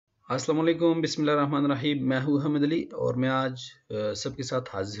अस्सलाम वालेकुम, बिस्मिल्लाहिर्रहमानिर्रहीम। मैं हूँ अहमद अली और मैं आज सबके साथ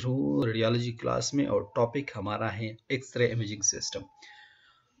हाजिर हूँ रेडियोलॉजी क्लास में और टॉपिक हमारा है एक्सरे इमेजिंग सिस्टम।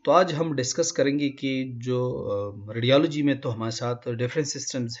 तो आज हम डिस्कस करेंगे कि जो रेडियोलॉजी में तो हमारे साथ डिफरेंट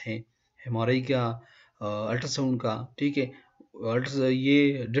सिस्टम्स हैं, एमआरआई का, अल्ट्रासाउंड का, ठीक है।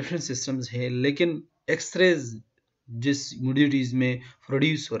 ये डिफरेंट सिस्टम्स हैं, लेकिन एक्सरेज जिस मोडिलिटीज़ में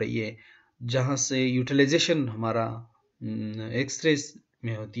प्रोड्यूस हो रही है, जहाँ से यूटिलाइजेशन हमारा एक्सरेज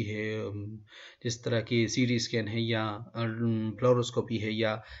में होती है, जिस तरह की सीटी स्कैन है या फ्लोरोस्कोपी है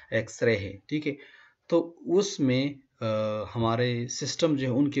या एक्सरे है, ठीक है। तो उसमें हमारे सिस्टम जो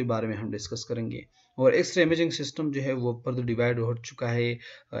है उनके बारे में हम डिस्कस करेंगे। और एक्सरे इमेजिंग सिस्टम जो है वो फर्दर डिवाइड हो चुका है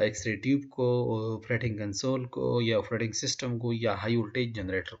एक्सरे ट्यूब को, ऑपरेटिंग कंसोल को, या ऑपरेटिंग सिस्टम को, या हाई वोल्टेज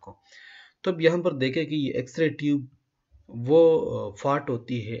जनरेटर को। तो अब यहाँ पर देखें कि ये एक्सरे ट्यूब वो पार्ट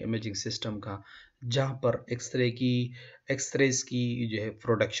होती है इमेजिंग सिस्टम का, जहाँ पर एक्सरेज की जो है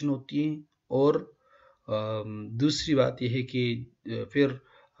प्रोडक्शन होती है। और दूसरी बात यह है कि फिर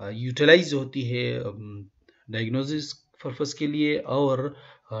यूटिलाइज होती है डायग्नोसिस पर्पस के लिए और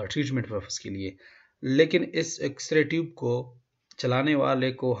ट्रीटमेंट पर्पस के लिए। लेकिन इस एक्सरे ट्यूब को चलाने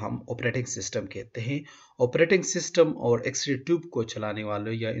वाले को हम ऑपरेटिंग सिस्टम कहते हैं। ऑपरेटिंग सिस्टम और एक्सरे ट्यूब को चलाने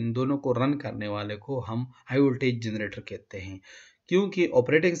वाले या इन दोनों को रन करने वाले को हम हाई वोल्टेज जनरेटर कहते हैं, क्योंकि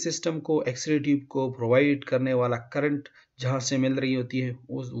ऑपरेटिंग सिस्टम को एक्सरे ट्यूब को प्रोवाइड करने वाला करंट जहां से मिल रही होती है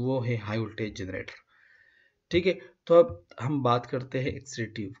वो है हाई वोल्टेज जनरेटर, ठीक है। तो अब हम बात करते हैं एक्सरे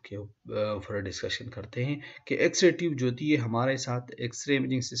ट्यूब के ऊपर, डिस्कशन करते हैं कि एक्सरे ट्यूब जो होती है हमारे साथ एक्सरे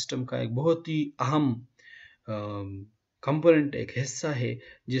इमेजिंग सिस्टम का एक बहुत ही अहम कंपोनेंट, एक हिस्सा है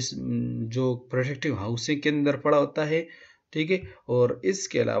जो प्रोटेक्टिव हाउसिंग के अंदर पड़ा होता है, ठीक है। और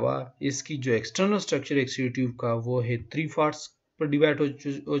इसके अलावा इसकी जो एक्सटर्नल स्ट्रक्चर एक्सरे ट्यूब का वो है 3 पार्ट्स पर डिवाइड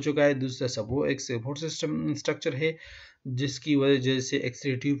हो चुका है। दूसरा एक सपोर्ट सिस्टम स्ट्रक्चर है, जिसकी वजह से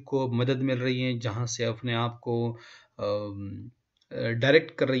एक्सरे ट्यूब को मदद मिल रही है, जहां से अपने आप को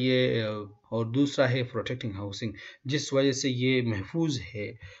डायरेक्ट कर रही है। और दूसरा है प्रोटेक्टिंग हाउसिंग, जिस वजह से ये महफूज है,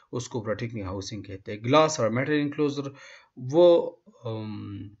 उसको प्रोटेक्टिंग हाउसिंग कहते हैं। ग्लास और मेटल इनक्लोजर वो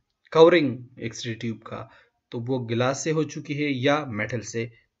कवरिंग एक्सरे ट्यूब का, तो वो ग्लास से हो चुकी है या मेटल से।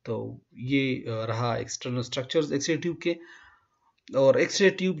 तो ये रहा एक्सटर्नल स्ट्रक्चर्स एक्सरे ट्यूब के। और एक्सरे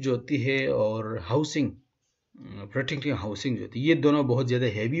ट्यूब जो होती है और हाउसिंग, प्रोटेक्टिव हाउसिंग जो होती है, ये दोनों बहुत ज़्यादा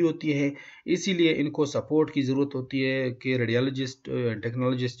हैवी होती है, इसीलिए इनको सपोर्ट की ज़रूरत होती है कि रेडियोलॉजिस्ट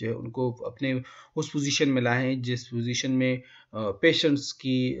टेक्नोलॉजिस्ट जो है उनको अपने उस पोजीशन में लाएं जिस पोजीशन में पेशेंट्स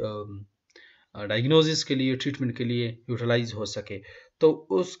की डायग्नोसिस के लिए, ट्रीटमेंट के लिए यूटिलाइज हो सके। तो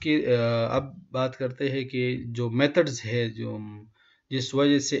उसके अब बात करते हैं कि जो मेथड्स है, जो जिस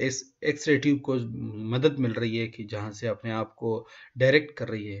वजह से एक्सरे ट्यूब को मदद मिल रही है कि जहाँ से अपने आप को डायरेक्ट कर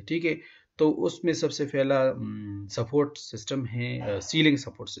रही है, ठीक है। तो उसमें सबसे पहला सपोर्ट सिस्टम है ceiling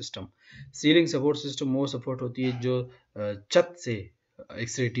support system. Ceiling support system वो सपोर्ट होती है जो छत से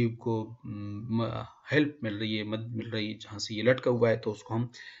एक्सरे ट्यूब को हेल्प मिल रही है, मदद मिल रही है, जहाँ से ये लटका हुआ है, तो उसको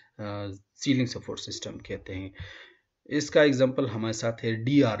हम सीलिंग सपोर्ट सिस्टम कहते हैं। इसका एग्जांपल हमारे साथ है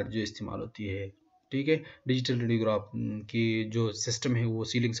डीआर जो इस्तेमाल होती है, ठीक है। डिजिटल रेडियोग्राफ की जो सिस्टम है वो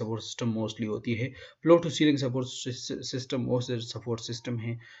सीलिंग सपोर्ट सिस्टम मोस्टली होती है। Flow to ceiling support system वो सपोर्ट सिस्टम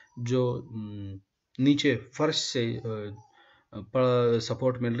है जो नीचे फर्श से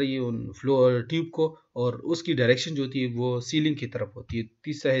सपोर्ट मिल रही है उन फ्लो ट्यूब को, और उसकी डायरेक्शन जो होती है वो सीलिंग की तरफ होती है।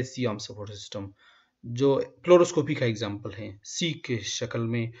 तीसरा है सी आर्म सपोर्ट सिस्टम, जो फ्लोरोस्कोपी का एग्जांपल है। सी के शक्ल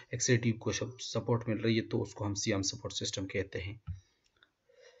में एक्सरे ट्यूब को सपोर्ट मिल रही है, तो उसको हम सी आर्म सपोर्ट सिस्टम कहते हैं।